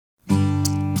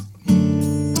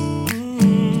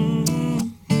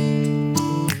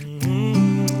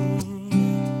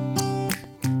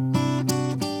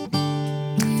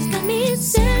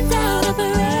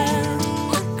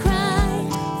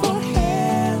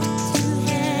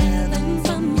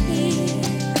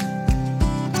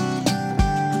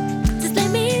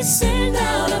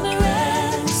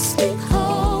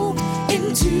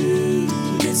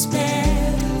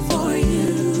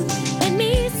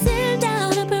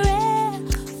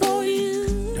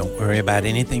about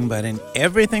anything but in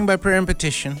everything by prayer and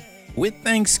petition. With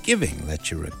thanksgiving, let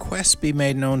your requests be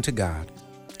made known to God.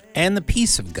 And the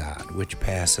peace of God, which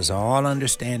passes all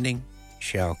understanding,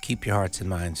 shall keep your hearts and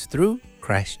minds through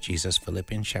Christ Jesus.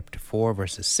 Philippians chapter 4,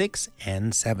 verses 6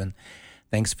 and 7.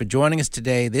 Thanks for joining us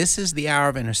today. This is the Hour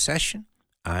of Intercession.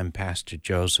 I'm Pastor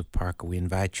Joseph Parker. We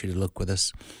invite you to look with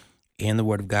us in the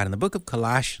Word of God in the book of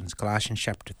Colossians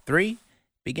chapter 3,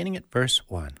 beginning at verse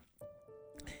 1.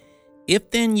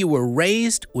 If then you were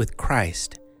raised with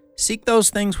Christ, seek those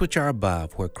things which are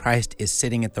above, where Christ is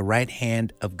sitting at the right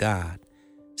hand of God.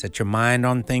 Set your mind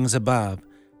on things above,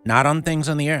 not on things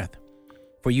on the earth.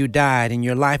 For you died, and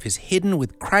your life is hidden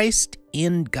with Christ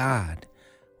in God.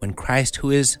 When Christ,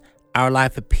 who is our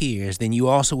life, appears, then you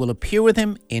also will appear with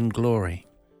him in glory.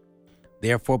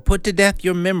 Therefore put to death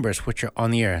your members which are on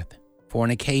the earth,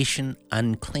 fornication,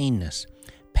 uncleanness,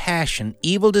 passion,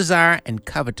 evil desire, and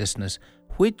covetousness,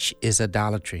 which is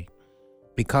idolatry.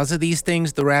 Because of these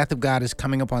things the wrath of God is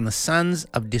coming upon the sons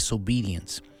of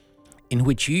disobedience, in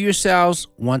which you yourselves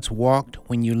once walked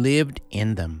when you lived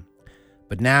in them.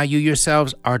 But now you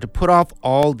yourselves are to put off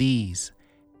all these: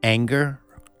 anger,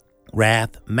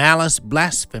 wrath, malice,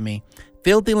 blasphemy,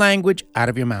 filthy language out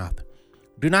of your mouth.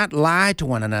 Do not lie to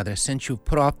one another, since you have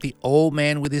put off the old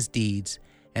man with his deeds,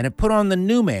 and have put on the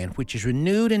new man, which is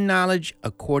renewed in knowledge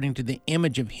according to the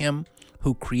image of him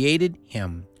who created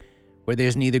him, where there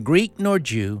is neither Greek nor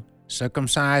Jew,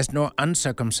 circumcised nor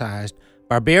uncircumcised,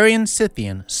 barbarian,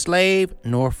 Scythian, slave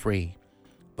nor free,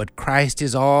 but Christ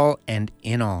is all and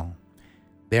in all.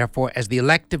 Therefore, as the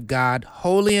elect of God,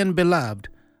 holy and beloved,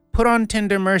 put on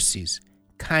tender mercies,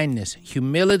 kindness,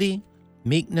 humility,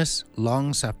 meekness,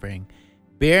 long-suffering,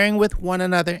 bearing with one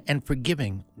another and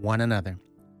forgiving one another.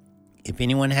 If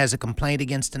anyone has a complaint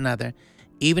against another,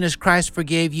 even as Christ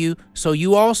forgave you, so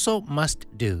you also must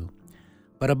do.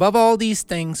 But above all these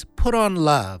things, put on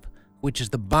love, which is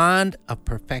the bond of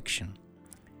perfection.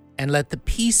 And let the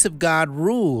peace of God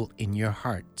rule in your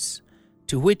hearts,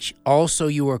 to which also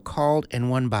you are called in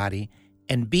one body,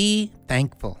 and be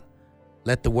thankful.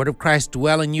 Let the word of Christ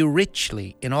dwell in you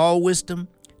richly in all wisdom,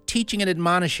 teaching and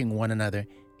admonishing one another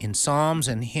in psalms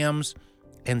and hymns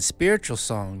and spiritual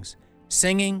songs,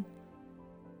 psalms,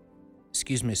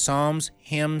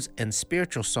 hymns, and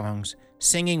spiritual songs,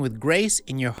 singing with grace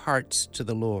in your hearts to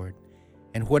the Lord.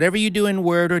 And whatever you do in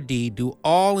word or deed, do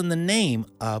all in the name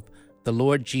of the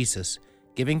Lord Jesus,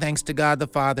 giving thanks to God the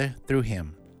Father through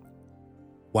him.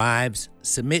 Wives,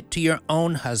 submit to your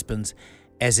own husbands,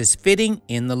 as is fitting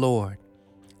in the Lord.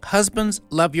 Husbands,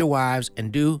 love your wives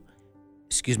and do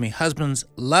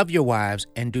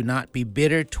not be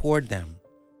bitter toward them.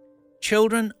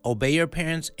 Children, obey your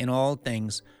parents in all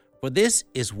things, for this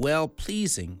is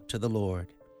well-pleasing to the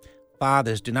Lord.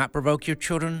 Fathers, do not provoke your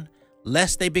children,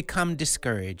 lest they become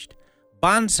discouraged.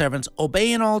 Bondservants,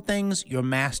 obey in all things your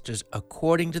masters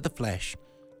according to the flesh,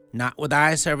 not with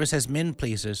eye service as men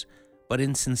pleasers, but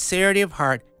in sincerity of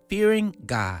heart, fearing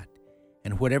God.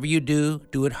 And whatever you do,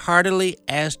 do it heartily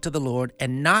as to the Lord,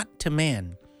 and not to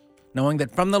men, knowing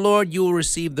that from the Lord you will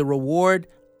receive the reward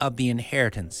of the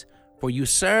inheritance, for you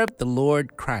serve the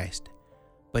Lord Christ.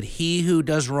 But he who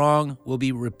does wrong will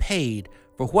be repaid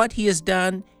for what he has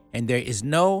done, and there is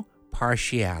no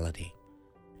partiality.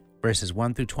 Verses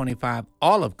 1 through 25,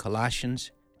 all of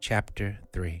Colossians chapter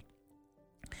 3.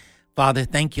 Father,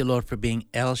 thank you, Lord, for being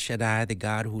El Shaddai, the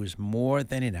God who is more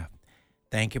than enough.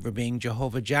 Thank you for being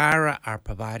Jehovah Jireh, our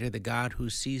provider, the God who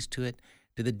sees to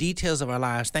the details of our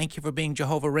lives. Thank you for being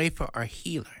Jehovah Rapha, our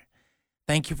healer.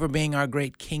 Thank you for being our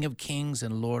great King of Kings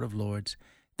and Lord of Lords.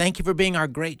 Thank you for being our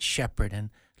great shepherd. And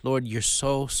Lord, you're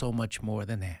so much more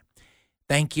than that.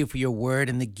 Thank you for your word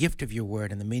and the gift of your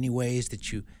word and the many ways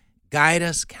that you guide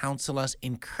us, counsel us,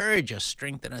 encourage us,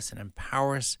 strengthen us, and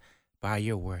empower us by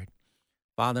your word.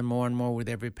 Father, more and more with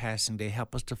every passing day,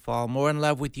 help us to fall more in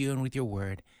love with you and with your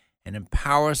word, and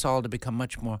empower us all to become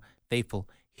much more faithful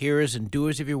hearers and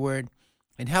doers of your word,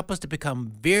 and help us to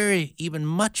become even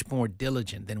much more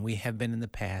diligent than we have been in the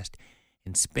past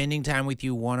in spending time with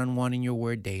you one-on-one in your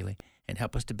word daily, and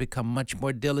help us to become much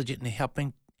more diligent in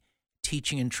helping,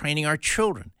 teaching, and training our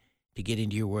children to get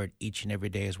into your word each and every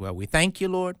day as well. We thank you,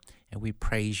 Lord, and we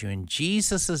praise you. In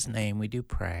Jesus' name we do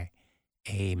pray.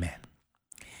 Amen.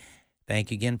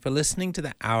 Thank you again for listening to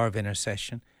the Hour of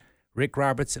Intercession. Rick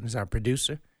Robertson is our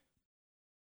producer,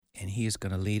 and he is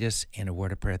going to lead us in a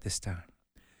word of prayer at this time.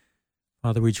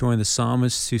 Father, we join the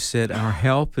psalmist who said, "Our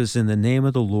help is in the name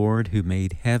of the Lord who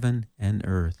made heaven and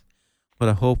earth." What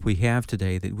a hope we have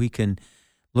today that we can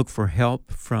look for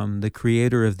help from the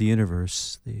creator of the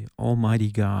universe, the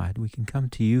Almighty God. We can come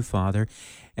to you, Father,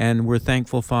 and we're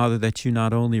thankful, Father, that you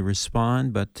not only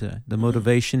respond, but the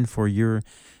motivation for your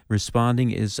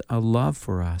responding is a love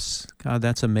for us. God,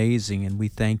 that's amazing, and we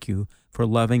thank you for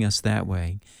loving us that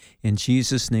way. In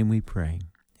Jesus' name we pray.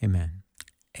 Amen.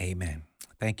 Amen.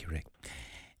 Thank you, Rick.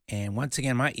 And once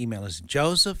again, my email is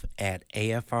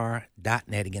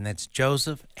joseph@afr.net. Again, that's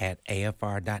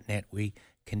joseph@afr.net. We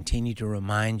continue to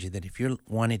remind you that if you're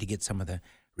wanting to get some of the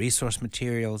resource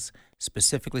materials,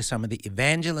 specifically some of the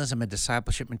evangelism and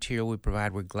discipleship material we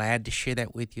provide, we're glad to share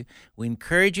that with you. We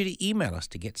encourage you to email us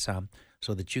to get some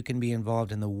so that you can be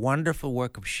involved in the wonderful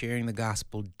work of sharing the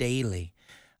gospel daily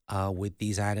with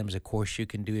these items. Of course, you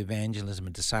can do evangelism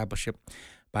and discipleship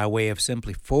by way of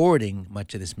simply forwarding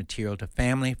much of this material to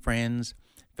family, friends,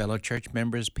 fellow church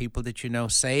members, people that you know,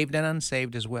 saved and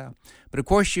unsaved as well. But of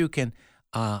course, you can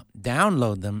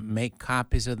download them, make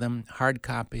copies of them, hard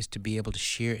copies, to be able to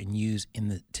share and use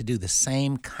to do the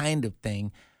same kind of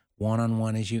thing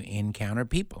one-on-one as you encounter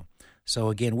people. So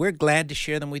again, we're glad to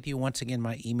share them with you. Once again,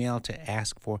 my email to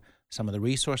ask for some of the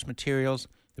resource materials,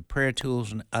 the prayer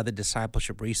tools, and other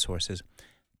discipleship resources,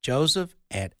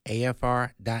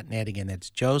 joseph@afr.net. Again, that's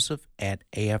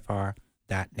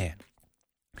joseph@afr.net.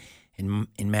 In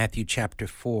Matthew chapter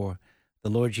 4, the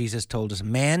Lord Jesus told us,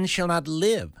 "Man shall not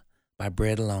live by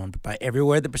bread alone, but by every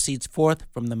word that proceeds forth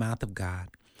from the mouth of God."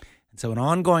 And so an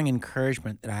ongoing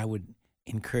encouragement that I would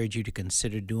encourage you to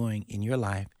consider doing in your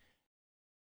life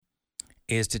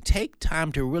is to take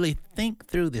time to really think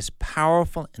through this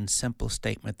powerful and simple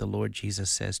statement the Lord Jesus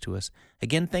says to us.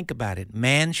 Again, think about it.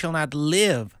 Man shall not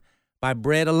live by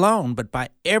bread alone, but by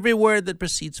every word that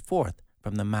proceeds forth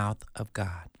from the mouth of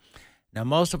God. Now,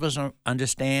 most of us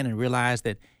understand and realize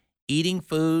that eating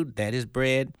food, that is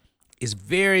bread, is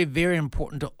very, very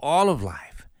important to all of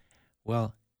life.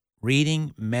 Well,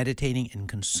 reading, meditating, and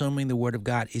consuming the Word of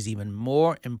God is even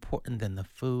more important than the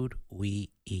food we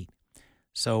eat.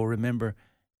 So remember,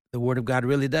 the Word of God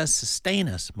really does sustain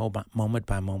us moment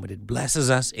by moment. It blesses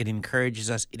us, it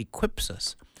encourages us, it equips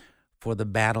us for the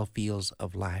battlefields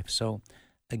of life. So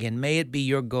again, may it be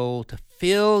your goal to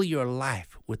fill your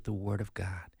life with the Word of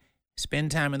God.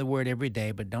 Spend time in the Word every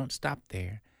day, but don't stop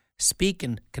there. Speak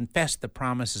and confess the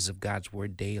promises of God's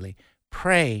Word daily.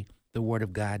 Pray the Word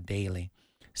of God daily.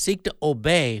 Seek to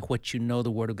obey what you know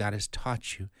the Word of God has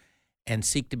taught you, and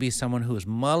seek to be someone who is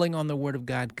mulling on the Word of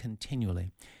God continually.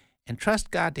 And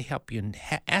trust God to help you, and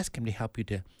ask Him to help you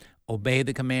to obey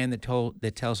the command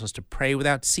that tells us to pray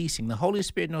without ceasing. The Holy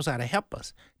Spirit knows how to help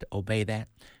us to obey that.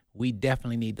 We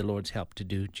definitely need the Lord's help to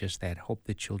do just that. Hope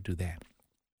that you'll do that.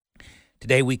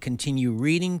 Today we continue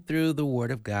reading through the Word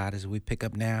of God as we pick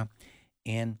up now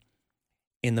in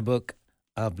the book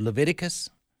of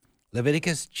Leviticus.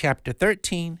 Leviticus chapter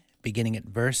 13, beginning at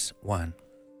verse 1.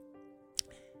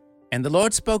 And the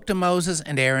Lord spoke to Moses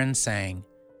and Aaron, saying,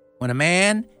 "When a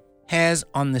man has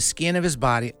on the skin of his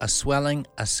body a swelling,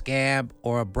 a scab,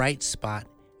 or a bright spot,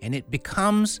 and it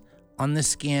becomes on the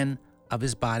skin of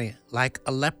his body like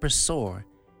a leprous sore,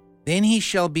 then he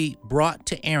shall be brought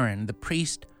to Aaron the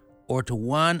priest, or to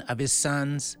one of his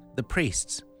sons the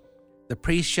priests. The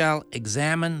priest shall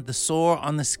examine the sore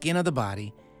on the skin of the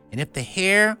body, and if the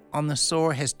hair on the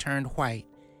sore has turned white,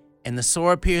 and the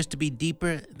sore appears to be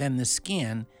deeper than the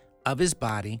skin of his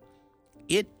body,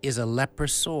 it is a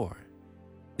leprous sore.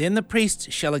 Then the priest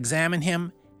shall examine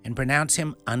him and pronounce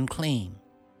him unclean.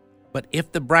 But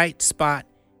if the bright spot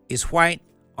is white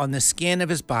on the skin of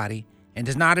his body, and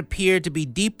does not appear to be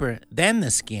deeper than the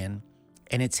skin,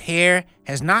 and its hair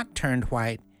has not turned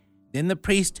white, then the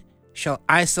priest shall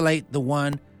isolate the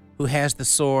one who has the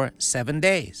sore 7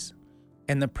 days.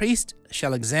 And the priest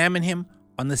shall examine him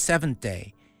on the 7th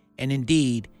day. And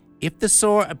indeed, if the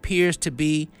sore appears to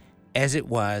be as it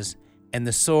was, and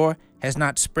the sore has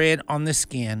not spread on the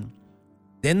skin,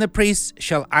 then the priest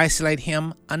shall isolate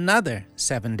him another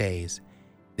 7 days.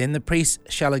 Then the priest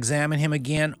shall examine him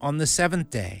again on the 7th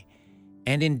day.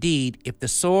 And indeed, if the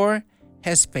sore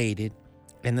has faded,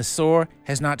 and the sore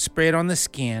has not spread on the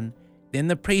skin, then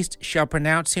the priest shall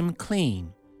pronounce him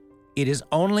clean. It is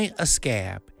only a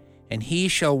scab, and he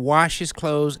shall wash his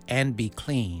clothes and be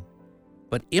clean.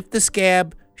 But if the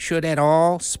scab should at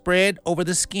all spread over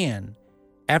the skin,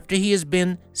 after he has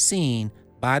been seen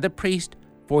by the priest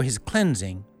for his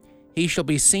cleansing, he shall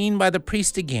be seen by the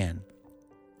priest again.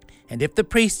 And if the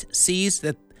priest sees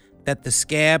that the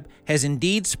scab has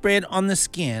indeed spread on the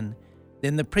skin,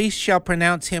 then the priest shall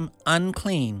pronounce him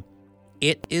unclean.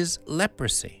 It is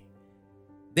leprosy.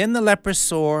 When the leprous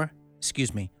sore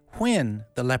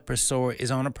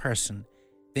is on a person,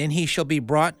 then he shall be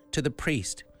brought to the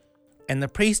priest. And the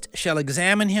priest shall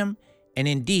examine him, and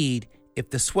indeed, if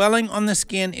the swelling on the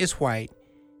skin is white,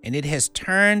 and it has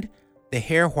turned the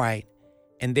hair white,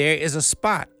 and there is a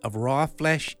spot of raw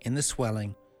flesh in the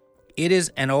swelling, it is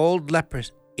an old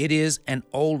leprosy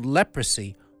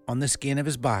on the skin of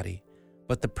his body,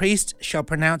 but the priest shall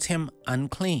pronounce him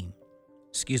unclean.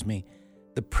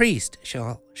 The priest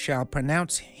shall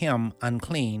pronounce him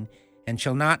unclean, and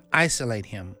shall not isolate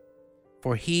him,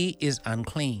 for he is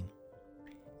unclean.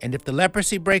 And if the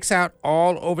leprosy breaks out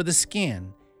all over the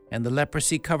skin, and the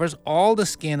leprosy covers all the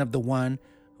skin of the one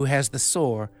who has the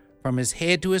sore, from his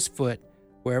head to his foot,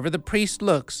 wherever the priest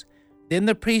looks, then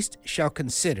the priest shall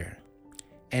consider.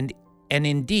 And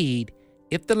indeed,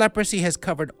 if the leprosy has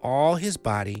covered all his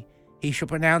body, he shall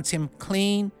pronounce him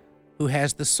clean who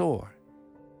has the sore.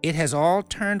 It has all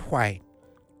turned white.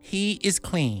 He is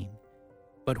clean.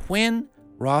 But when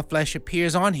raw flesh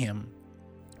appears on him,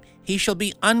 he shall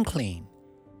be unclean,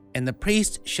 and the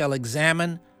priest shall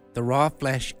examine the raw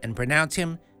flesh and pronounce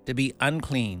him to be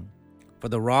unclean, for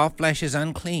the raw flesh is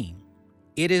unclean.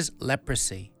 It is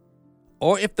leprosy.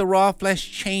 Or if the raw flesh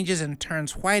changes and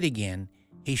turns white again,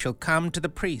 he shall come to the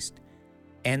priest,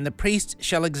 and the priest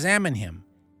shall examine him.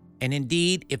 And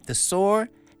indeed, if the sore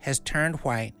has turned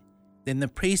white, then the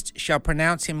priest shall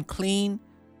pronounce him clean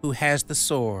who has the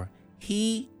sore.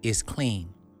 He is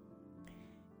clean.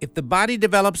 If the body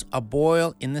develops a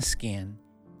boil in the skin,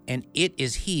 and it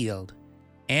is healed,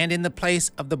 and in the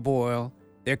place of the boil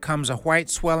there comes a white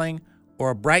swelling or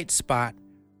a bright spot,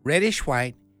 reddish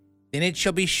white, then it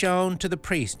shall be shown to the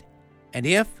priest. And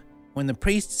if, when the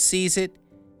priest sees it,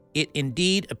 it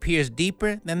indeed appears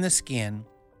deeper than the skin,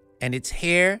 and its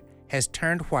hair has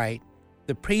turned white,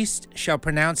 the priest shall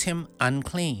pronounce him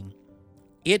unclean.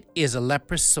 It is a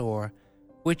leprous sore,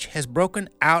 which has broken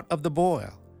out of the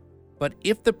boil. But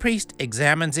if the priest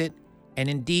examines it, and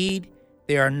indeed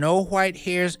there are no white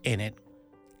hairs in it,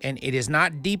 and it is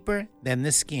not deeper than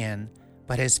the skin,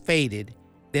 but has faded,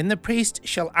 then the priest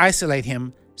shall isolate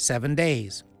him 7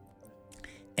 days.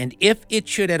 And if it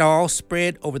should at all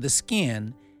spread over the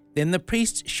skin, then the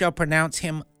priest shall pronounce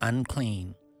him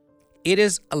unclean. It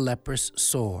is a leprous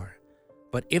sore.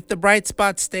 But if the bright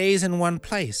spot stays in one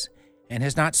place and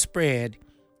has not spread,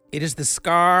 it is the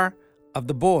scar of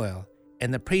the boil,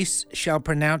 and the priest shall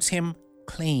pronounce him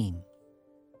clean.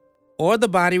 Or the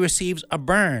body receives a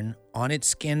burn on its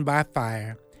skin by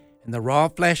fire, and the raw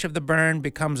flesh of the burn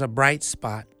becomes a bright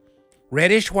spot,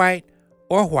 reddish white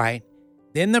or white,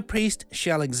 then the priest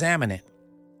shall examine it.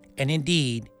 And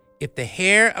indeed, if the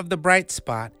hair of the bright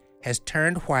spot has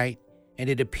turned white, and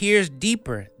it appears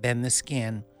deeper than the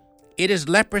skin, it is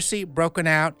leprosy broken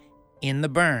out in the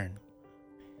burn.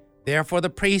 Therefore the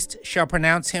priest shall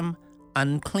pronounce him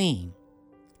unclean.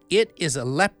 It is a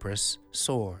leprous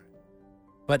sore.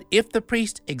 But if the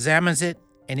priest examines it,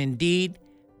 and indeed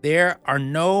there are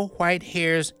no white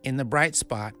hairs in the bright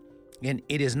spot, and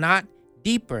it is not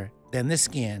deeper than the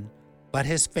skin, but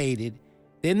has faded,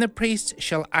 then the priest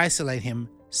shall isolate him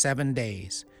 7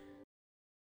 days.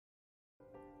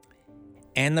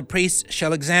 And the priest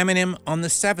shall examine him on the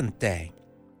 7th day.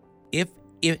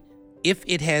 If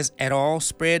it has at all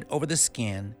spread over the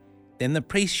skin, then the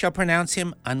priest shall pronounce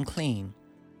him unclean.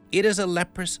 It is a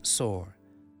leprous sore.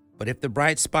 But if the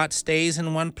bright spot stays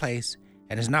in one place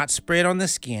and has not spread on the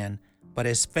skin, but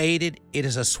has faded, it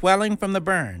is a swelling from the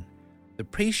burn. The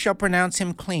priest shall pronounce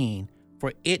him clean,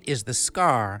 for it is the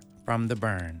scar from the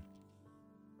burn.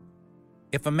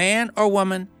 If a man or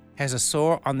woman has a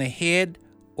sore on the head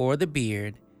or the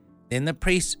beard, then the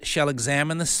priest shall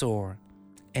examine the sore,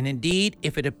 and indeed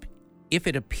if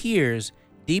it appears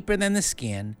deeper than the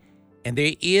skin, and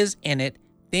there is in it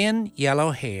thin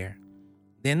yellow hair,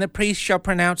 then the priest shall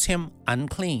pronounce him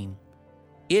unclean.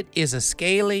 It is a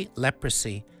scaly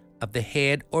leprosy of the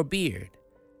head or beard.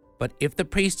 But if the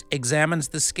priest examines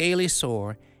the scaly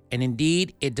sore, and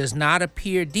indeed it does not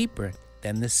appear deeper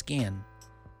than the skin.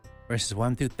 Verses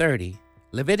 1 through 30,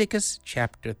 Leviticus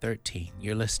chapter 13.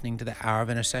 You're listening to the Hour of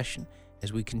Intercession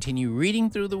as we continue reading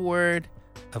through the Word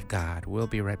of God. We'll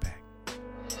be right back.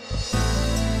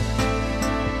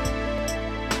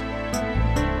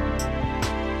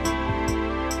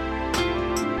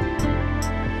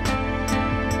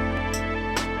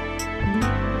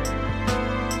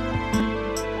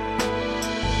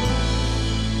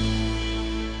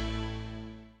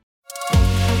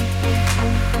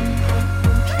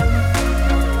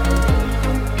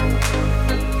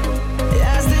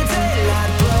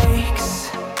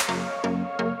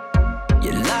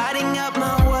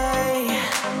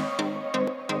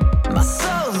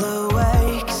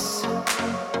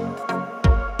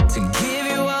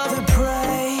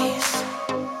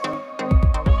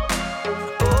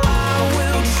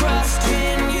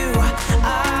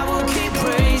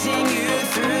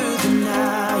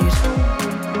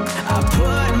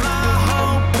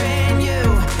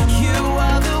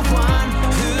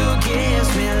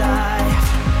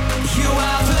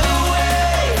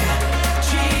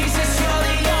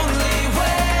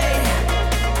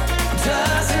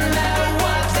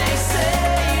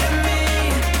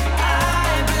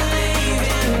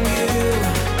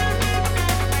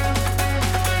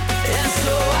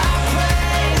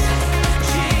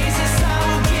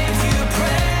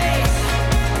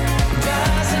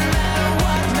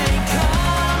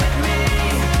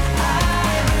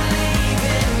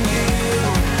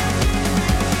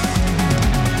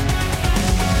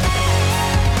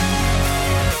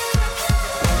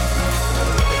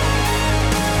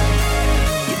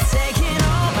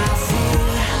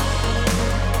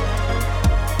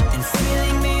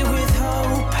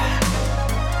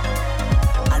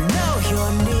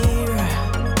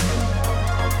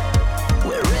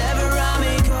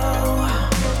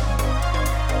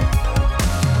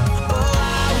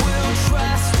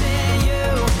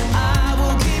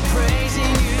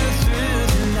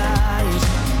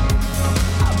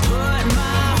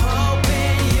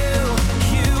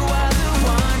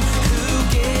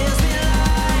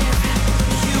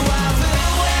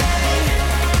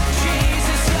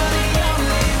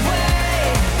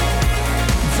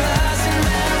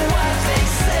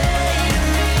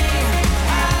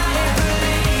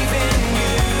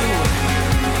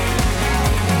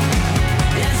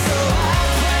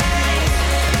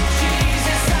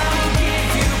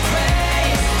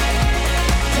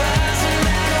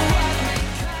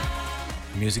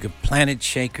 Planet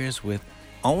Shakers with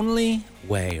Only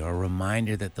Way, or a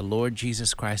reminder that the Lord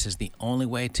Jesus Christ is the only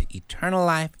way to eternal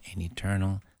life and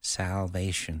eternal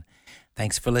salvation.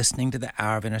 Thanks for listening to the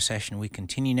Hour of Intercession. We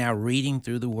continue now reading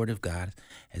through the Word of God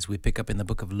as we pick up in the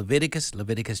book of Leviticus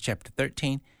chapter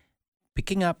 13,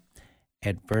 picking up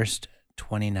at verse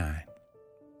 29.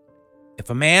 If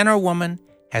a man or woman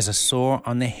has a sore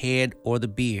on the head or the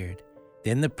beard,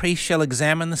 then the priest shall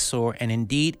examine the sore, and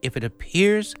indeed, if it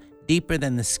appears deeper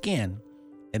than the skin,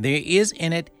 and there is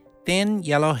in it thin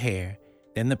yellow hair,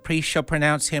 then the priest shall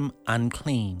pronounce him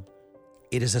unclean.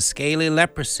 It is a scaly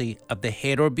leprosy of the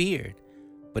head or beard.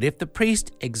 But if the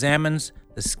priest examines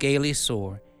the scaly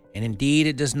sore, and indeed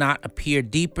it does not appear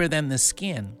deeper than the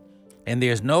skin, and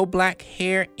there is no black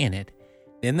hair in it,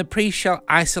 then the priest shall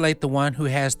isolate the one who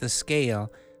has the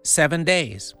scale 7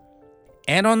 days.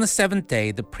 And on the seventh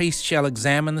day the priest shall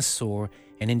examine the sore,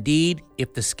 and indeed,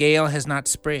 if the scale has not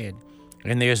spread,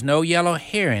 and there is no yellow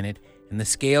hair in it, and the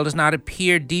scale does not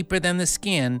appear deeper than the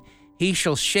skin, he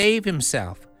shall shave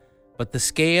himself, but the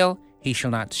scale he shall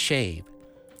not shave.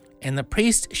 And the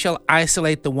priest shall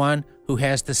isolate the one who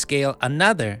has the scale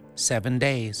another 7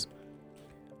 days.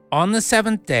 On the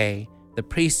seventh day the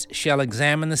priest shall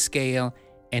examine the scale,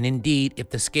 and indeed, if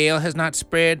the scale has not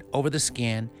spread over the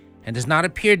skin, and does not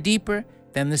appear deeper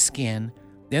than the skin,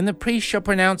 then the priest shall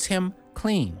pronounce him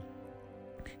clean.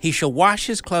 He shall wash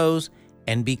his clothes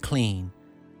and be clean.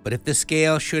 But if the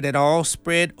scale should at all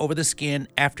spread over the skin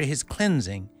after his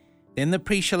cleansing, then the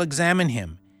priest shall examine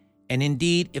him. And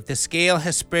indeed, if the scale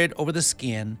has spread over the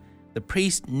skin, the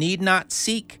priest need not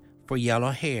seek for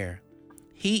yellow hair.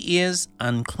 He is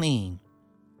unclean.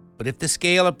 But if the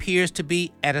scale appears to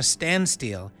be at a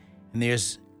standstill, and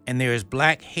there is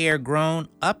black hair grown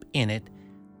up in it,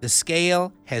 the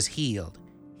scale has healed.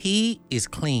 He is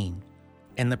clean,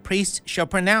 and the priest shall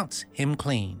pronounce him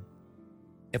clean.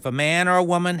 If a man or a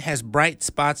woman has bright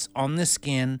spots on the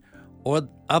skin or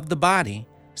of the body,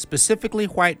 specifically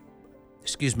white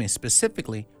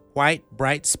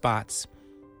bright spots,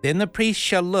 then the priest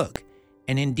shall look,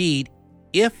 and indeed,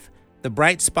 if the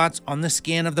bright spots on the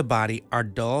skin of the body are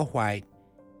dull white,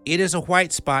 it is a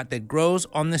white spot that grows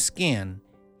on the skin,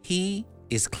 he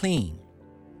is clean.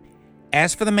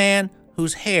 As for the man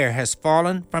whose hair has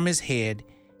fallen from his head,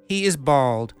 he is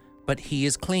bald, but he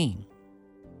is clean.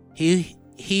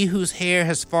 He whose hair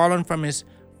has fallen from his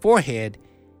forehead,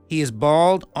 he is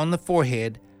bald on the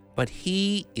forehead, but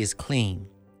he is clean.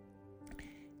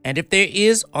 And if there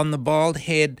is on the bald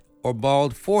head or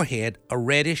bald forehead a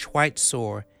reddish white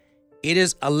sore, it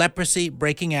is a leprosy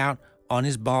breaking out on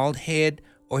his bald head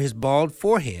or his bald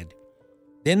forehead.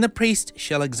 Then the priest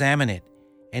shall examine it,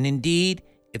 and indeed,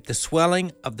 if the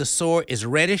swelling of the sore is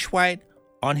reddish white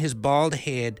on his bald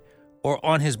head or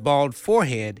on his bald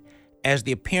forehead, as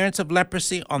the appearance of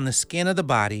leprosy on the skin of the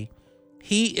body,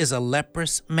 he is a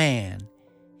leprous man.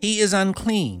 He is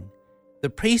unclean. The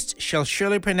priest shall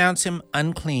surely pronounce him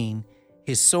unclean.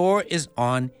 His sore is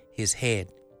on his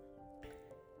head.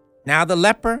 Now the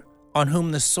leper on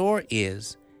whom the sore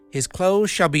is, his clothes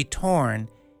shall be torn,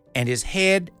 and his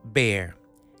head bare.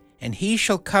 And he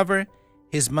shall cover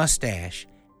his mustache,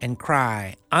 and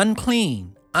cry,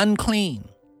 Unclean, unclean.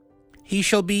 He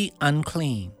shall be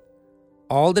unclean.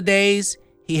 All the days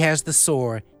he has the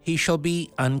sore, he shall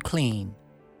be unclean.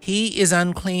 He is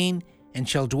unclean, and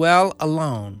shall dwell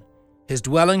alone. His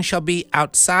dwelling shall be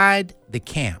outside the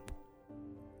camp.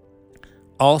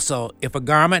 Also, if a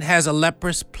garment has a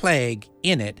leprous plague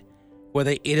in it,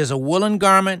 whether it is a woolen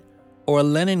garment or a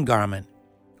linen garment,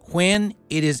 when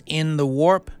it is in the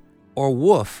warp or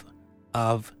woof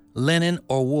of linen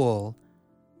or wool,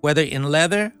 whether in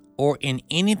leather or in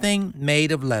anything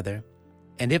made of leather,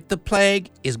 and if the plague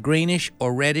is greenish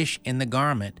or reddish in the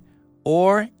garment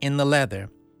or in the leather,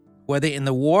 whether in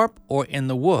the warp or in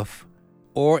the woof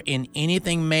or in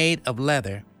anything made of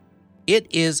leather, it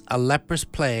is a leprous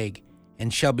plague,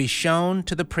 and shall be shown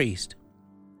to the priest.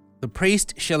 The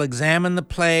priest shall examine the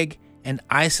plague and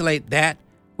isolate that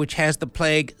which has the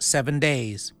plague 7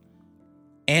 days.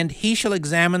 And he shall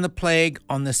examine the plague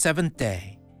on the seventh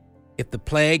day. If the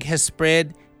plague has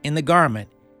spread in the garment,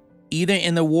 either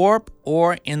in the warp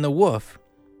or in the woof,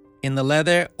 in the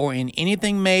leather or in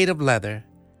anything made of leather,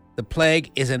 the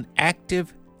plague is an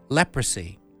active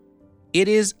leprosy. It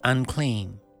is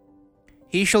unclean.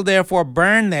 He shall therefore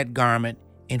burn that garment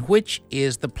in which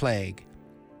is the plague,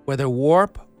 whether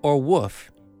warp or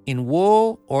woof, in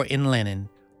wool or in linen,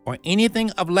 or anything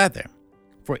of leather,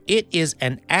 for it is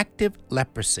an active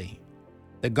leprosy.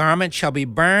 The garment shall be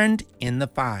burned in the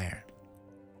fire.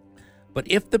 But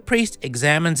if the priest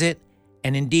examines it,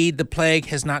 and indeed the plague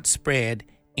has not spread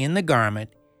in the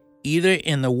garment, either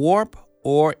in the warp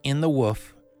or in the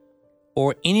woof,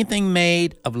 or anything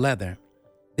made of leather.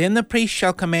 Then the priest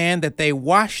shall command that they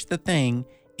wash the thing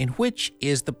in which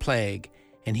is the plague,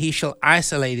 and he shall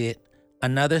isolate it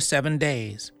another 7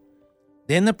 days.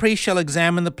 Then the priest shall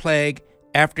examine the plague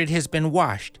after it has been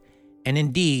washed, and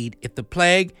indeed, if the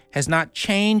plague has not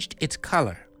changed its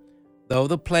color, though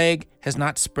the plague has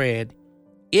not spread,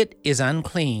 it is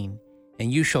unclean,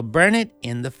 and you shall burn it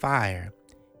in the fire.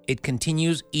 It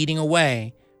continues eating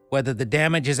away, whether the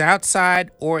damage is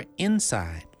outside or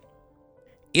inside.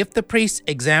 If the priest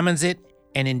examines it,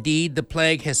 and indeed the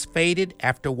plague has faded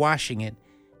after washing it,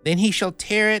 then he shall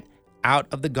tear it out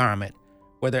of the garment,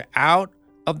 whether out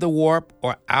of the warp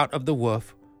or out of the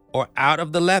woof or out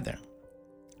of the leather.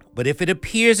 But if it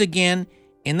appears again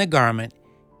in the garment,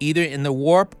 either in the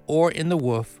warp or in the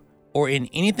woof, or in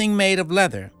anything made of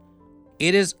leather,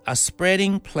 it is a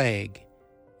spreading plague.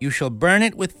 You shall burn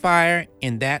it with fire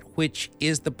in that which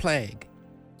is the plague.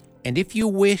 And if you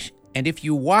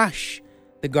wash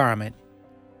the garment,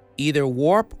 either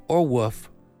warp or woof,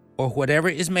 or whatever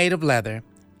is made of leather,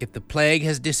 if the plague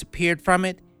has disappeared from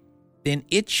it, then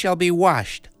it shall be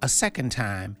washed a second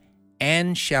time,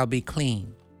 and shall be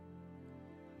clean.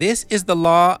 This is the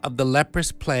law of the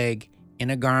leprous plague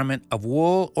in a garment of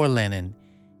wool or linen,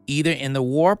 either in the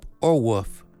warp or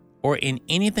woof, or in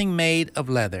anything made of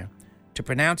leather, to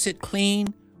pronounce it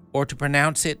clean or to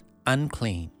pronounce it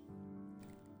unclean.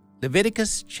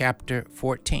 Leviticus chapter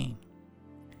 14.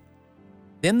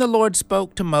 Then the Lord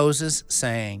spoke to Moses,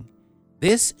 saying,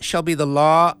 This shall be the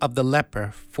law of the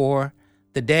leper for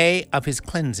the day of his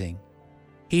cleansing.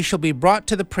 He shall be brought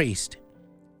to the priest,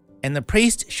 and the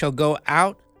priest shall go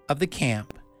out of the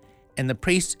camp, and the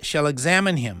priest shall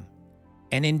examine him.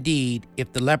 And indeed,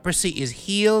 if the leprosy is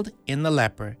healed in the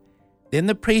leper, then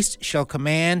the priest shall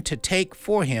command to take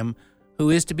for him who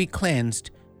is to be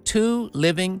cleansed 2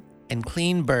 living and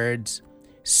clean birds,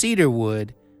 cedar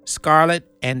wood, scarlet,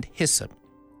 and hyssop.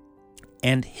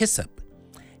 And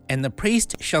the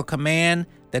priest shall command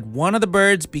that one of the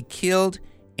birds be killed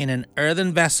in an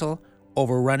earthen vessel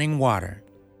over running water.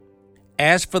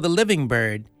 As for the living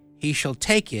bird, he shall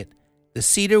take it, the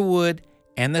cedar wood,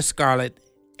 and the scarlet,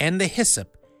 and the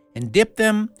hyssop, and dip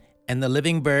them and the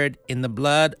living bird in the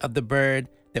blood of the bird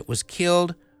that was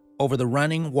killed over the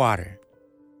running water.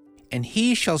 And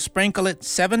he shall sprinkle it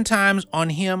 7 times on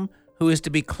him who is to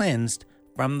be cleansed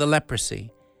from the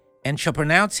leprosy, and shall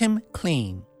pronounce him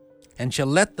clean, and shall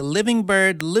let the living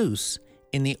bird loose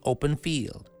in the open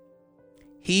field.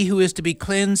 He who is to be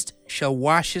cleansed shall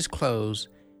wash his clothes,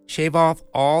 shave off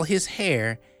all his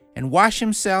hair, and wash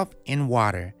himself in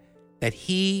water, that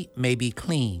he may be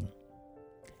clean.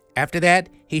 After that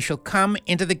he shall come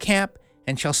into the camp,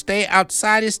 and shall stay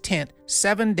outside his tent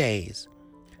 7 days.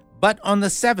 But on the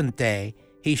 7th day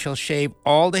he shall shave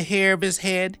all the hair of his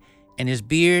head, and his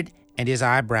beard, and his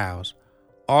eyebrows.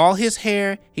 All his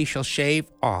hair he shall shave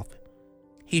off.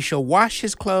 He shall wash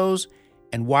his clothes,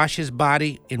 and wash his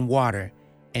body in water,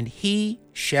 and he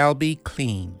shall be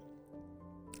clean.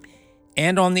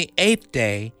 And on the 8th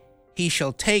day he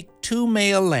shall take 2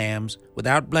 male lambs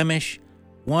without blemish,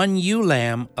 1 ewe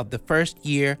lamb of the first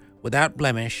year without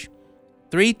blemish,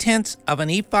 3/10 of an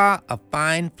ephah of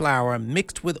fine flour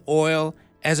mixed with oil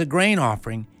as a grain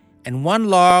offering, and 1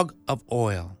 log of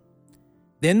oil.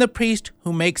 Then the priest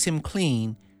who makes him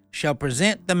clean shall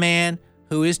present the man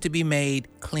who is to be made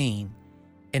clean,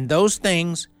 and those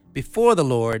things before the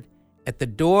Lord at the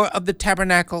door of the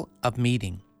tabernacle of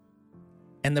meeting.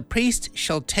 And the priest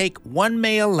shall take 1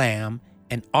 male lamb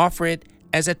and offer it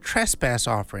as a trespass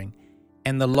offering,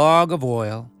 and the log of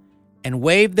oil, and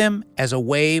wave them as a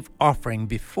wave offering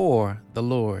before the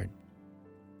Lord.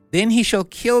 Then he shall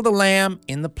kill the lamb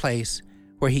in the place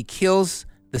where he kills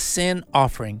the sin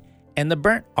offering and the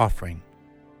burnt offering,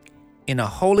 in a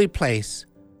holy place,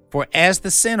 for as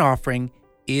the sin offering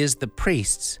is the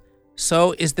priest's,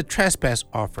 so is the trespass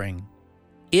offering.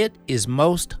 It is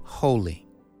most holy.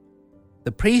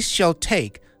 The priest shall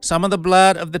take some of the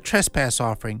blood of the trespass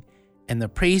offering, and the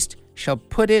priest shall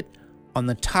put it on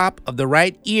the top of the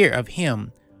right ear of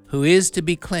him who is to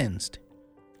be cleansed,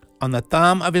 on the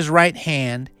thumb of his right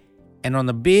hand, and on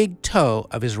the big toe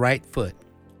of his right foot.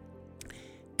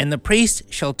 And the priest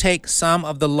shall take some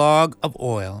of the log of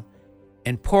oil,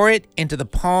 and pour it into the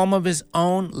palm of his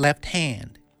own left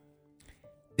hand.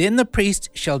 Then the priest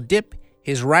shall dip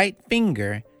his right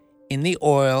finger in the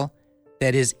oil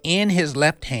that is in his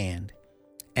left hand,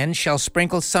 and shall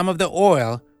sprinkle some of the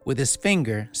oil with his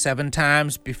finger 7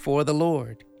 times before the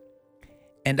Lord.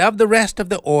 And of the rest of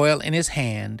the oil in his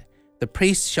hand, the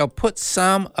priest shall put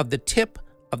some of the tip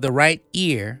of the right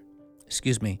ear,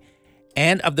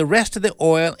 And of the rest of the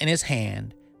oil in his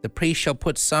hand, the priest shall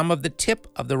put some of the tip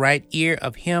of the right ear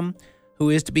of him who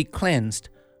is to be cleansed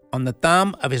on the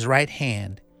thumb of his right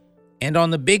hand, and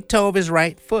on the big toe of his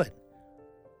right foot,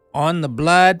 on the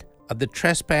blood of the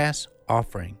trespass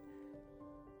offering.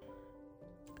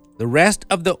 The rest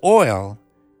of the oil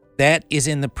that is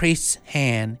in the priest's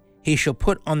hand he shall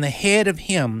put on the head of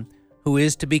him who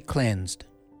is to be cleansed.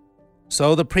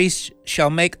 So the priest shall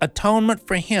make atonement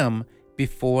for him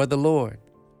before the Lord.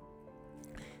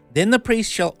 Then the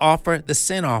priest shall offer the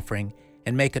sin offering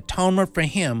and make atonement for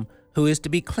him who is to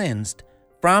be cleansed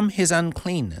from his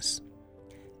uncleanness.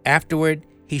 Afterward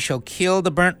he shall kill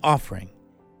the burnt offering,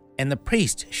 and the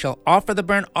priest shall offer the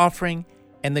burnt offering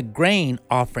and the grain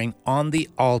offering on the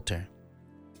altar.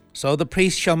 So the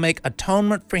priest shall make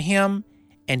atonement for him,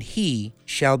 and he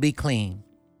shall be clean.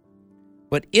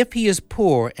 But if he is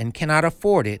poor and cannot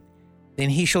afford it,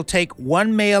 then he shall take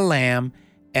one male lamb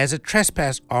as a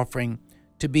trespass offering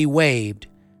to be waved,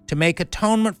 to make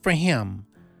atonement for him,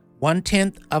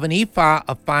 1/10 of an ephah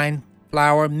of fine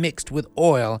flour mixed with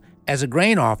oil as a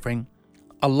grain offering,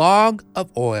 a log of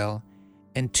oil,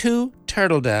 and 2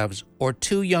 turtle doves or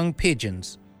 2 young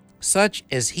pigeons, such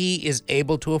as he is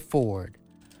able to afford.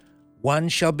 One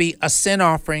shall be a sin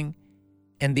offering,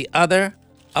 and the other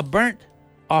a burnt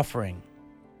offering.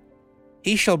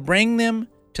 He shall bring them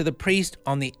to the priest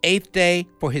on the 8th day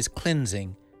for his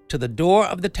cleansing, to the door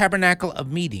of the tabernacle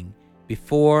of meeting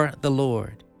before the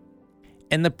Lord.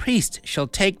 And the priest shall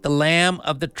take the lamb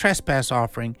of the trespass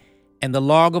offering and the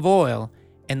log of oil,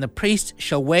 and the priest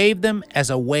shall wave them as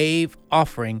a wave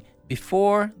offering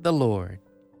before the Lord.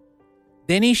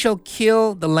 Then he shall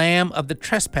kill the lamb of the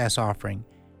trespass offering,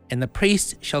 and the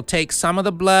priest shall take some of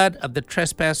the blood of the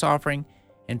trespass offering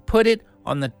and put it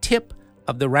on the tip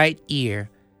of the right ear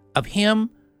of him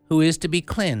who is to be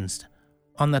cleansed,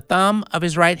 on the thumb of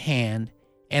his right hand,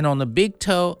 and on the big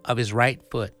toe of his right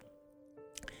foot.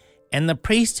 And the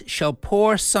priest shall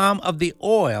pour some of the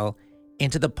oil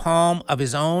into the palm of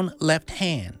his own left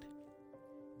hand.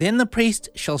 Then the priest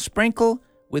shall sprinkle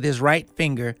with his right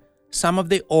finger some of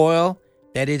the oil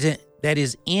that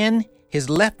is in his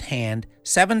left hand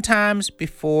 7 times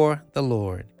before the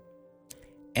Lord.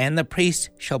 And the priest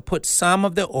shall put some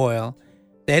of the oil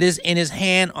that is in his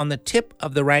hand on the tip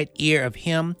of the right ear of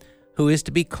him who is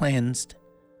to be cleansed,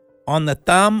 on the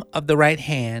thumb of the right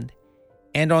hand,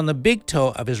 and on the big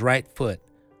toe of his right foot,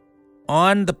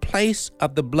 on the place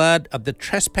of the blood of the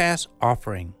trespass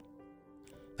offering.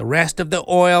 The rest of the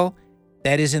oil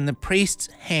that is in the priest's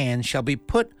hand shall be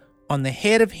put on the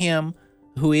head of him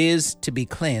who is to be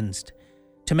cleansed,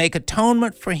 to make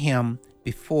atonement for him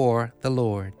before the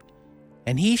Lord.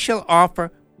 And he shall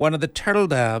offer one of the turtle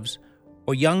doves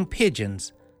or young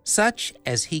pigeons, such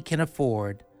as he can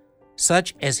afford,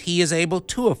 such as he is able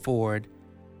to afford,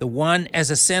 the one as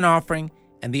a sin offering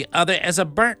and the other as a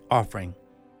burnt offering,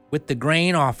 with the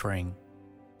grain offering.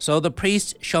 So the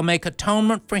priest shall make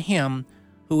atonement for him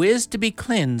who is to be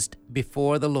cleansed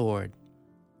before the Lord.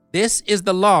 This is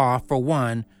the law for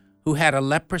one who had a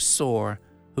leprous sore,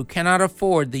 who cannot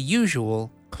afford the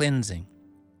usual cleansing.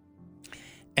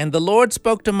 And the Lord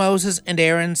spoke to Moses and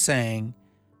Aaron, saying,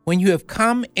 When you have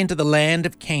come into the land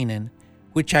of Canaan,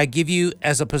 which I give you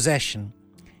as a possession,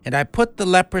 and I put the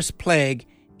leprous plague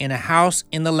in a house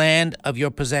in the land of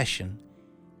your possession,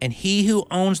 and he who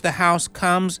owns the house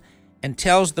comes and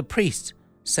tells the priest,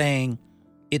 saying,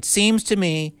 It seems to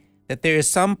me that there is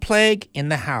some plague in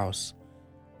the house.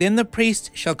 Then the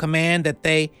priest shall command that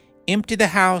they empty the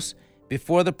house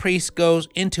before the priest goes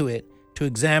into it to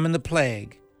examine the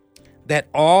plague, that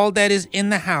all that is in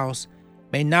the house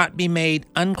may not be made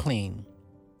unclean.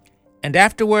 And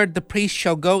afterward the priest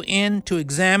shall go in to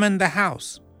examine the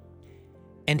house,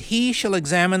 and he shall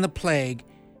examine the plague,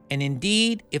 and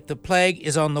indeed, if the plague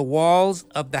is on the walls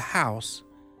of the house,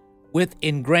 with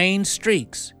ingrained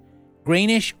streaks,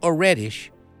 greenish or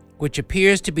reddish, which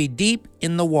appears to be deep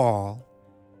in the wall,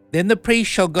 then the priest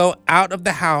shall go out of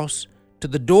the house to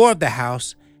the door of the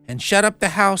house and shut up the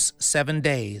house 7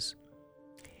 days.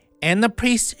 And the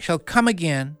priest shall come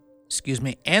again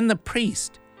on the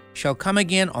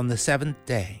 7th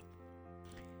day.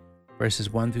 Verses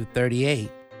 1 through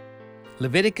 38.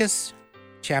 Leviticus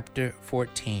chapter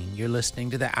 14. You're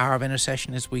listening to the Hour of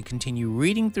Intercession as we continue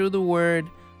reading through the Word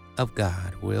of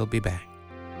God. We'll be back.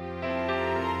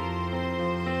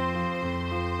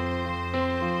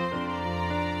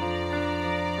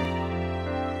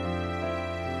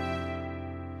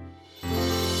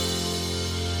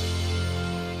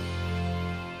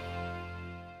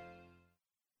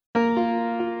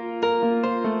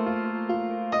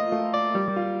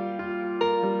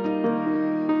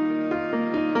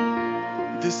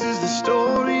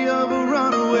 story of a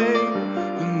runaway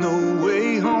with no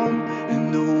way home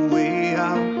and no way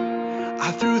out.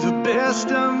 I threw the best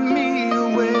of me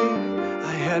away.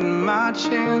 I had my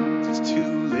chance, it's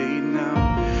too late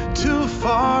now. Too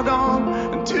far gone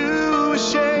and too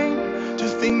ashamed to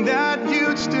think that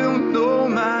you'd still know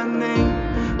my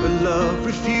name. But love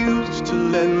refused to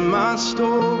let my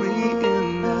story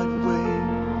end that way.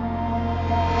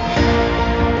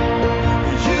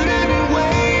 You didn't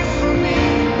wait for me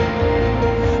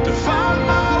to find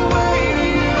my way to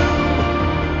you.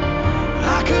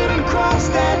 I couldn't cross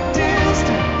that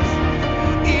distance,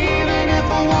 even if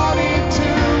I wanted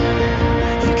to.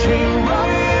 You came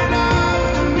running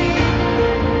after me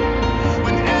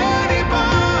when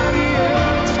anybody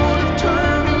else would have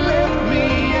turned and left me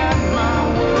at my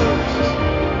worst.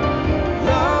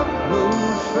 Love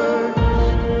moved first.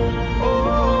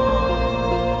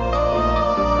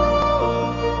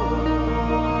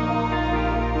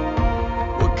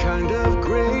 What kind of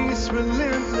grace,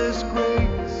 relentless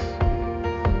grace,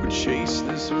 would chase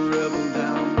this rebel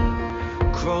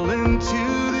down, crawl into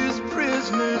this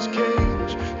prisoner's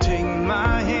cage, take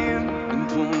my hand and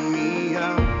pull me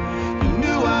out. You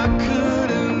knew I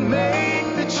couldn't make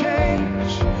the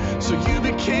change, so you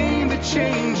became the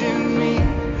change in me.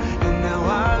 And now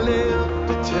I live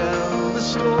to tell the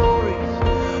story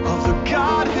of the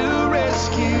God who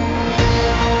rescued.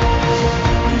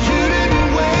 You didn't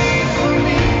wait for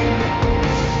me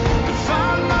to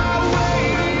find my way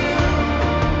to you.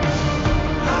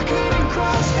 I couldn't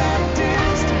cross that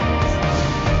distance,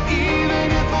 even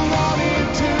if I wanted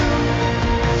to.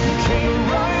 You came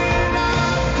running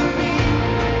after me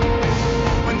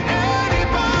when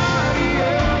anybody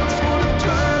else would have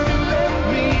turned and left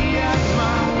me at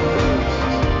my worst.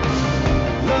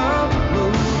 Love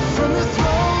moved from the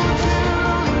throne to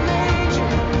the manger,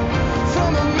 from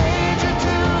the manger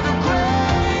to the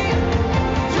grave.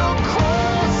 Your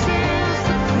cross is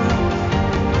the proof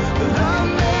that I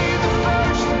made the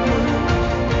first move.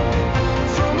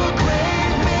 From a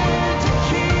grave meant to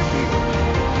keep you,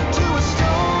 to a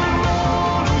stone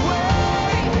rolled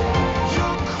away.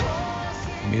 Your cross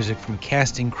is Music from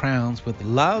Casting Crowns with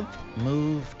Love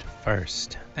Moved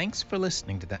First. Thanks for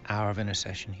listening to the Hour of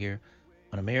Intercession here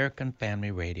on American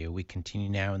Family Radio. We continue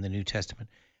now in the New Testament,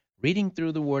 reading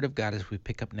through the Word of God as we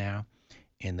pick up now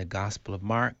in the Gospel of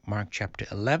Mark, Mark chapter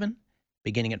 11,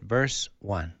 beginning at verse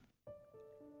 1.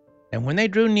 And when they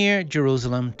drew near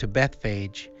Jerusalem to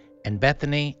Bethphage and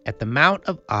Bethany at the Mount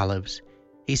of Olives,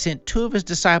 he sent two of his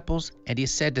disciples, and he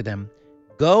said to them,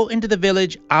 Go into the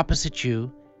village opposite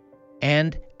you,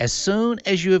 and as soon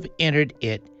as you have entered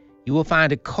it, you will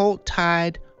find a colt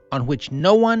tied on which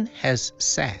no one has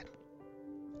sat.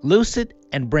 Loose it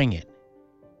and bring it.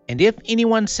 And if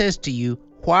anyone says to you,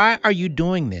 Why are you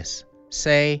doing this?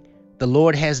 Say, The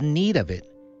Lord has need of it,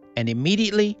 and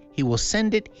immediately he will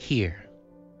send it here.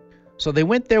 So they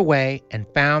went their way and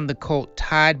found the colt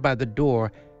tied by the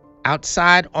door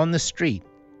outside on the street,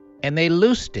 and they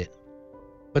loosed it.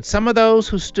 But some of those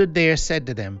who stood there said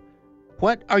to them,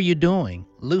 What are you doing,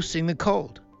 loosing the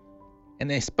colt? And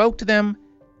they spoke to them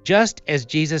just as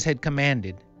Jesus had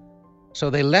commanded. So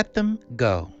they let them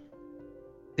go.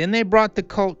 Then they brought the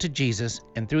colt to Jesus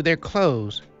and threw their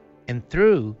clothes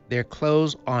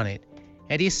on it,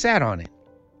 and he sat on it.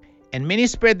 And many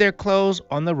spread their clothes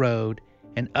on the road,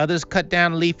 and others cut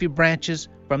down leafy branches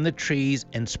from the trees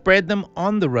and spread them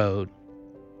on the road.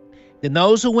 Then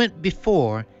those who went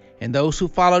before and those who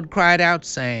followed cried out,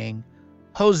 saying,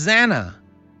 Hosanna!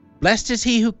 Blessed is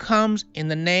he who comes in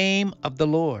the name of the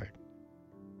Lord.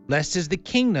 Blessed is the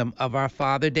kingdom of our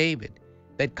father David,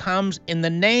 that comes in the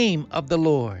name of the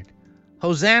Lord.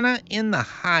 Hosanna in the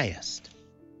highest.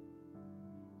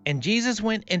 And Jesus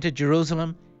went into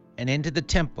Jerusalem and into the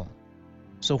temple.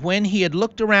 So when he had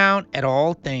looked around at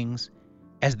all things,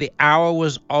 as the hour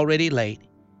was already late,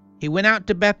 he went out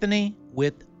to Bethany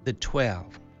with the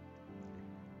 12.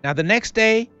 Now the next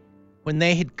day, when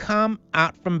they had come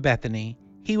out from Bethany,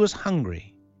 he was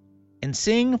hungry. And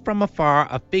seeing from afar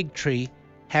a fig tree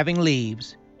having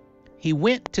leaves, he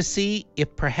went to see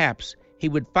if perhaps he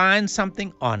would find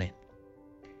something on it.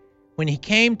 When he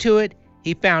came to it,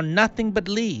 he found nothing but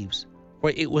leaves,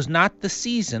 for it was not the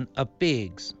season of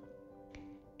figs.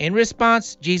 In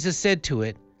response, Jesus said to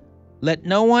it, Let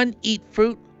no one eat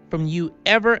fruit from you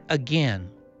ever again.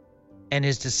 And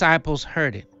his disciples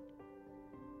heard it.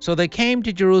 So they came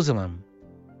to Jerusalem.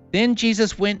 Then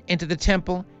Jesus went into the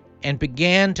temple and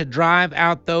began to drive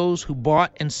out those who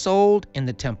bought and sold in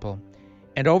the temple,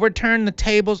 and overturned the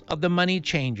tables of the money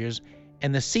changers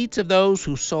and the seats of those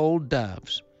who sold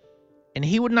doves. And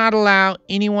he would not allow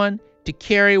anyone to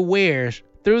carry wares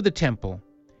through the temple.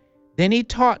 Then he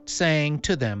taught, saying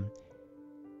to them,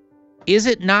 Is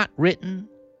it not written,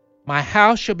 My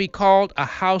house shall be called a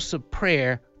house of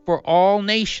prayer for all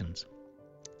nations?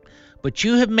 But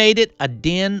you have made it a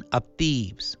den of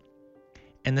thieves.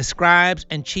 And the scribes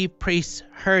and chief priests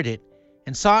heard it,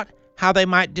 and sought how they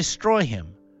might destroy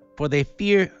him, for they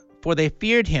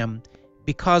feared him,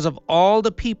 because all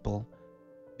the people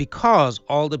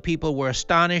were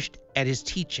astonished at his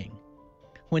teaching.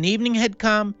 When evening had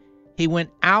come, he went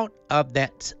out of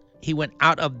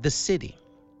the city.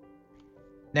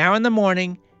 Now in the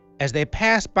morning, as they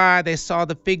passed by, they saw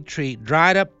the fig tree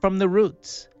dried up from the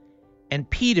roots. And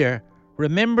Peter,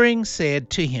 remembering,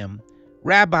 said to him,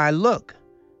 Rabbi, look,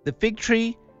 the fig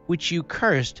tree which you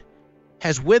cursed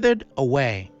has withered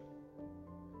away.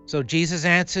 So Jesus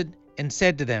answered and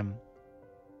said to them,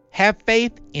 Have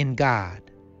faith in God,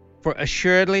 for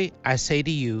assuredly I say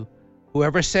to you,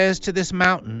 whoever says to this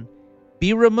mountain,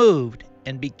 Be removed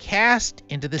and be cast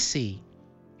into the sea,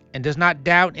 and does not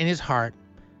doubt in his heart,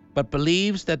 but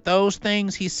believes that those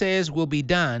things he says will be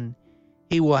done,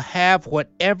 he will have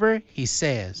whatever he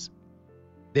says.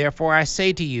 Therefore I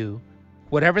say to you,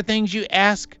 whatever things you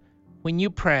ask when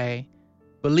you pray,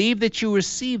 believe that you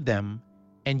receive them,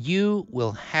 and you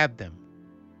will have them.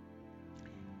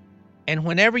 And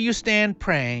whenever you stand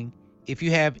praying, if you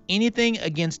have anything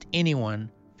against anyone,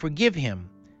 forgive him,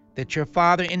 that your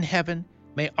Father in heaven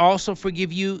may also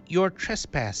forgive you your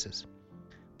trespasses.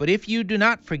 But if you do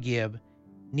not forgive,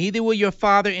 neither will your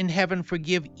Father in heaven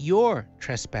forgive your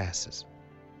trespasses.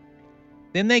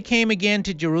 Then they came again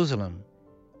to Jerusalem,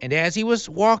 and as he was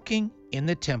walking in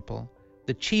the temple,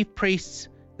 the chief priests,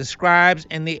 the scribes,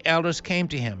 and the elders came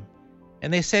to him,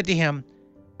 and they said to him,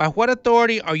 By what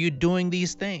authority are you doing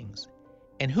these things?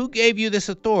 And who gave you this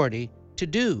authority to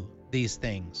do these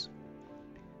things?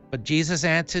 But Jesus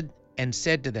answered and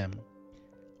said to them,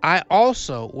 I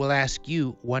also will ask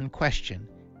you one question,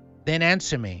 then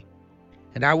answer me,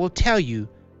 and I will tell you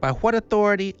by what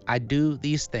authority I do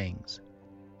these things.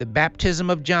 The baptism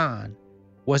of John,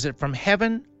 was it from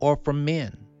heaven or from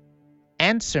men?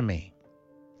 Answer me.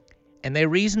 And they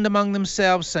reasoned among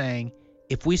themselves, saying,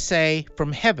 If we say,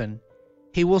 From heaven,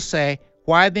 he will say,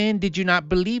 Why then did you not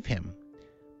believe him?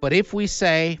 But if we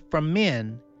say, From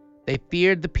men, they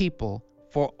feared the people,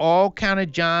 for all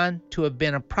counted John to have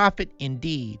been a prophet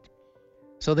indeed.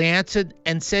 So they answered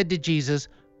and said to Jesus,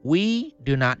 We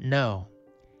do not know.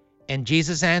 And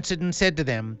Jesus answered and said to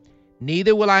them,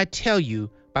 Neither will I tell you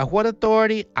by what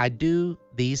authority I do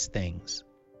these things.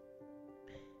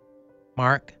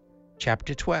 Mark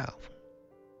chapter 12.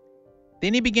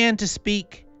 Then he began to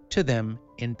speak to them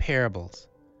in parables.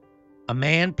 A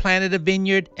man planted a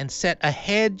vineyard and set a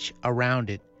hedge around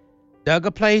it, dug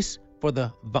a place for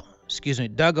the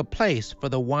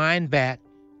wine vat,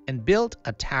 and built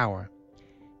a tower.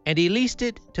 And he leased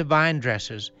it to vine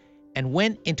dressers, and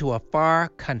went into a far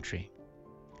country.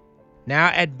 Now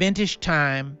at vintage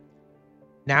time,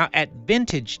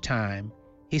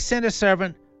 he sent a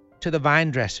servant to the vine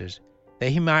dressers, that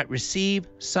he might receive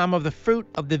some of the fruit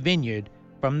of the vineyard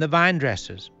from the vine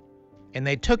dressers. And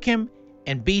they took him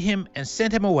and beat him and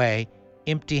sent him away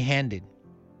empty-handed.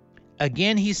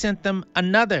 Again he sent them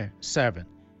another servant,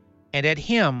 and at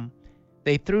him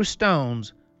they threw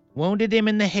stones, wounded him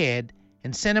in the head,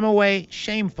 and sent him away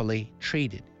shamefully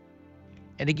treated.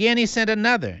 And again he sent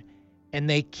another, and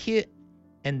again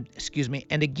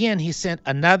he sent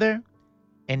another,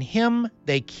 and him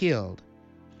they killed.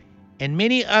 And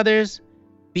many others,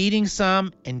 beating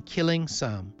some and killing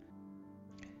some.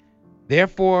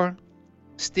 Therefore,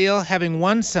 still having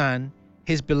one son,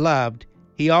 his beloved,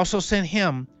 he also sent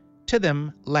him to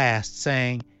them last,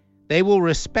 saying, They will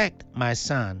respect my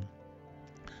son.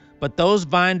 But those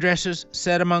vine dressers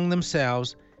said among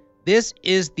themselves, This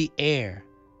is the heir.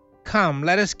 Come,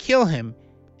 let us kill him,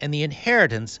 and the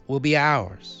inheritance will be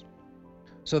ours.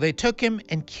 So they took him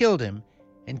and killed him,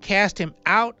 and cast him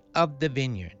out of the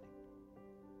vineyard.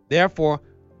 Therefore,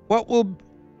 what will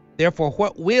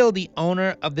the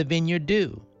owner of the vineyard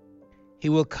do? He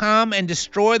will come and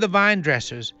destroy the vine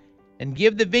dressers, and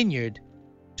give the vineyard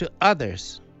to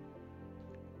others.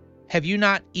 Have you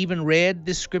not even read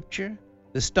this scripture?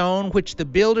 The stone which the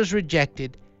builders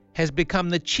rejected has become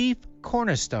the chief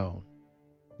cornerstone.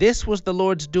 This was the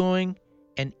Lord's doing,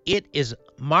 and it is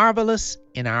marvelous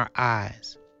in our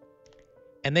eyes.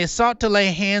 And they sought to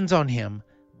lay hands on him,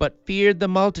 but feared the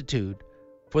multitude,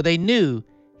 for they knew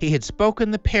he had spoken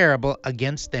the parable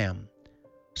against them.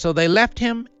 So they left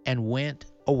him and went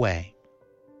away.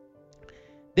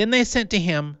 Then they sent to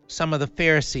him some of the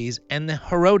Pharisees and the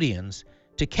Herodians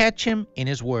to catch him in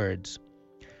his words.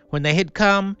 When they had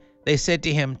come, they said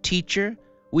to him, Teacher,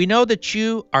 We know that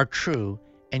you are true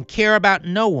and care about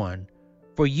no one,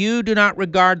 for you do not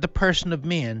regard the person of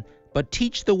men, but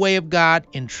teach the way of God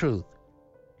in truth.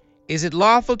 Is it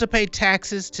lawful to pay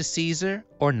taxes to Caesar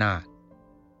or not?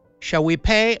 Shall we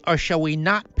pay or shall we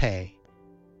not pay?"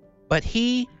 But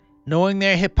he, knowing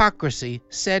their hypocrisy,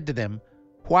 said to them,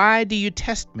 "Why do you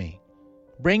test me?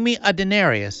 Bring me a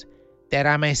denarius, that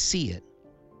I may see it."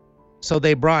 So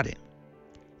they brought it.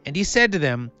 And he said to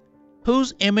them,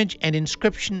 "Whose image and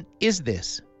inscription is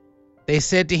this?" They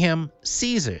said to him,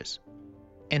 "Caesar's."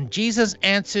 And Jesus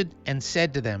answered and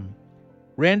said to them,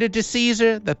 "Render to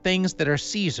Caesar the things that are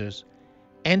Caesar's,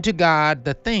 and to God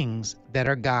the things that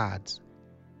are God's."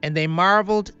 And they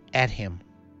marveled at him.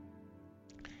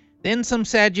 Then some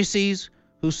Sadducees,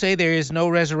 who say there is no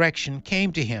resurrection,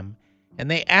 came to him, and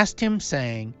they asked him,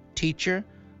 saying, "Teacher,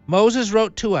 Moses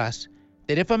wrote to us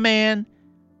that if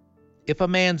a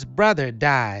man's brother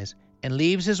dies and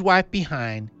leaves his wife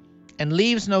behind, and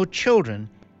leaves no children,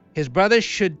 his brother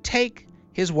should take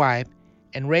his wife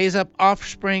and raise up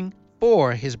offspring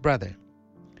for his brother.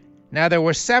 Now there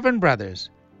were 7 brothers.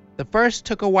 The first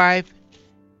took a wife,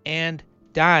 and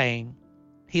dying,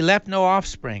 he left no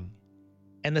offspring.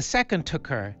 And the second took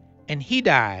her, and he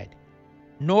died,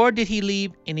 nor did he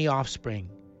leave any offspring.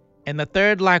 And the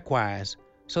third likewise.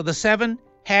 So the 7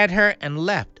 had her and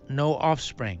left no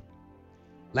offspring.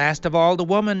 Last of all, the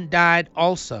woman died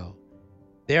also.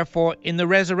 Therefore, in the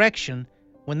resurrection,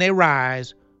 when they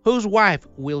rise, whose wife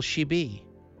will she be?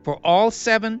 For all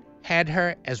 7 had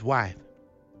her as wife.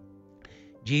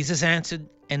 Jesus answered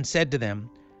and said to them,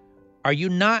 Are you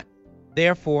not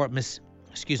therefore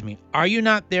mistaken,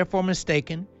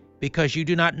 because you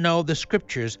do not know the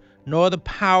Scriptures nor the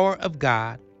power of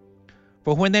God?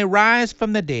 For when they rise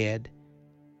from the dead,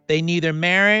 they neither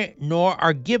marry nor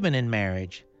are given in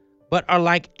marriage, but are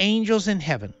like angels in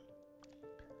heaven.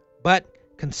 But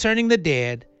concerning the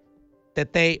dead,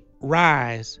 that they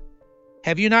rise,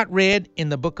 have you not read in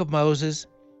the book of Moses,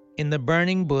 in the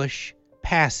burning bush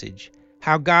passage,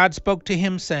 how God spoke to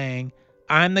him, saying,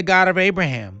 I am the God of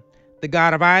Abraham, the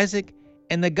God of Isaac,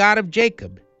 and the God of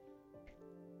Jacob.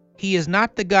 He is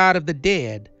not the God of the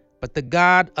dead, but the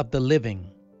God of the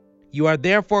living. You are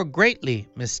therefore greatly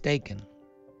mistaken.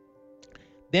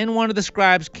 Then one of the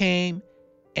scribes came,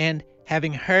 and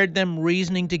having heard them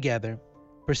reasoning together,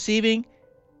 perceiving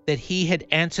that he had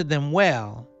answered them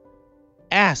well,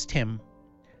 asked him,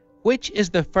 Which is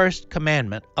the first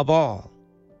commandment of all?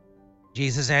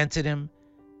 Jesus answered him,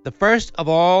 The first of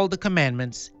all the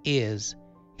commandments is,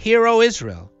 Hear, O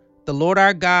Israel, the Lord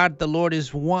our God, the Lord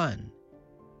is one.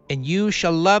 And you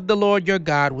shall love the Lord your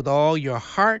God with all your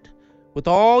heart, with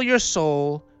all your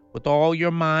soul, with all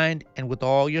your mind, and with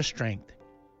all your strength.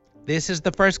 This is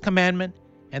the first commandment,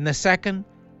 and the second,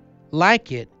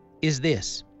 like it, is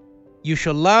this: You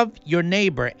shall love your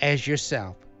neighbor as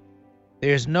yourself.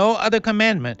 There is no other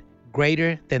commandment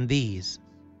greater than these.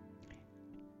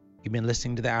 You've been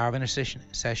listening to the Hour of Intercession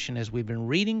session as we've been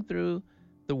reading through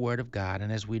the Word of God,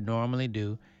 and as we normally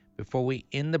do before we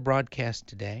end the broadcast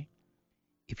today.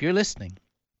 If you're listening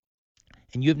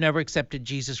and you've never accepted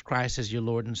Jesus Christ as your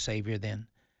Lord and Savior, then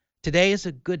today is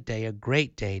a good day, a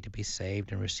great day to be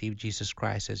saved and receive Jesus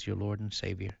Christ as your Lord and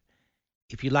Savior.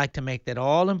 If you'd like to make that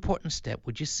all-important step,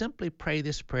 would you simply pray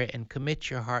this prayer and commit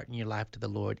your heart and your life to the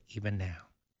Lord even now?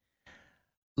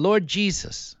 Lord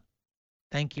Jesus,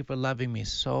 thank you for loving me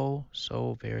so,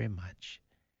 so very much,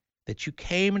 that you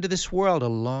came into this world a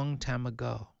long time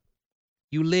ago.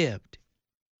 You lived.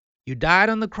 You died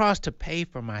on the cross to pay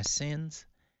for my sins.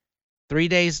 3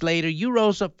 days later, you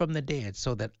rose up from the dead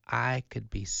so that I could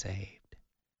be saved.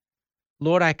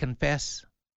 Lord, I confess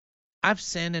I've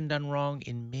sinned and done wrong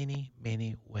in many,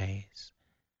 many ways.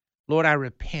 Lord, I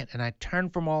repent and I turn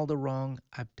from all the wrong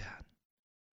I've done.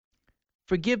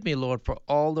 Forgive me, Lord, for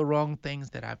all the wrong things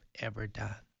that I've ever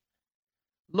done.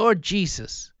 Lord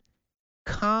Jesus,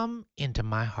 come into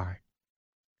my heart.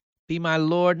 Be my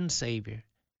Lord and Savior.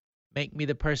 Make me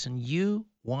the person you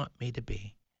want me to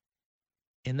be.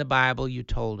 In the Bible, you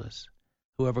told us,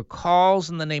 whoever calls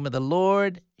in the name of the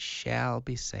Lord shall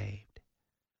be saved.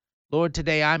 Lord,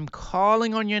 today I'm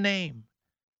calling on your name.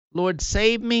 Lord,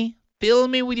 save me, fill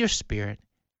me with your Spirit.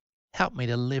 Help me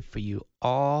to live for you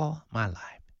all my life.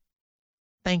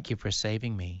 Thank you for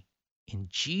saving me. In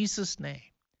Jesus' name,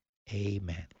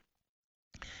 amen.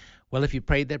 Well, if you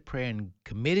prayed that prayer and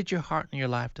committed your heart and your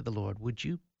life to the Lord, would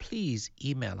you please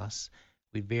email us?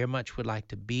 We very much would like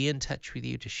to be in touch with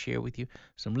you, to share with you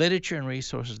some literature and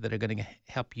resources that are going to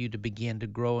help you to begin to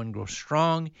grow and grow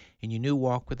strong in your new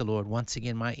walk with the Lord. Once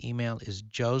again, my email is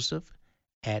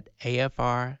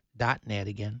joseph@afr.net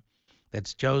again.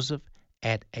 That's Joseph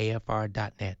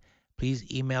joseph@afr.net.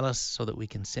 Please email us so that we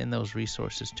can send those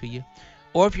resources to you.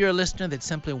 Or if you're a listener that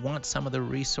simply wants some of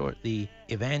the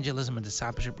evangelism and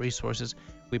discipleship resources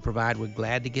we provide, we're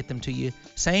glad to get them to you.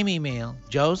 Same email,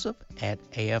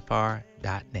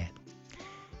 joseph@afr.net.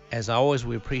 As always,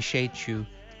 we appreciate you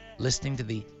listening to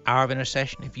the Hour of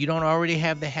Intercession. If you don't already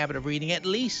have the habit of reading at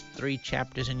least 3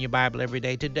 chapters in your Bible every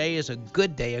day, today is a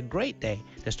good day, a great day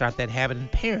to start that habit.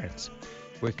 And parents,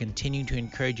 we're continuing to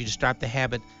encourage you to start the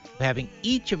habit of having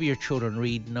each of your children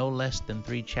read no less than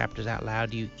 3 chapters out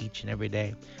loud to you each and every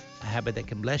day. A habit that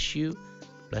can bless you,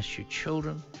 bless your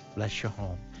children, bless your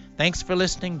home. Thanks for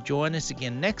listening. Join us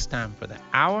again next time for the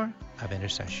Hour of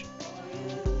Intercession.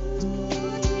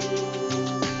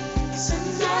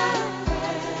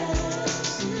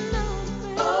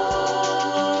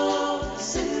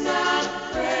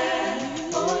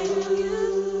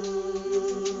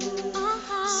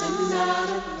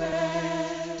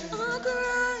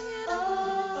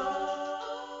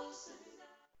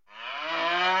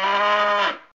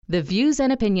 The views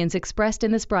and opinions expressed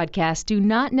in this broadcast do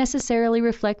not necessarily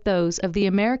reflect those of the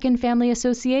American Family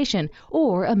Association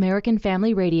or American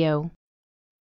Family Radio.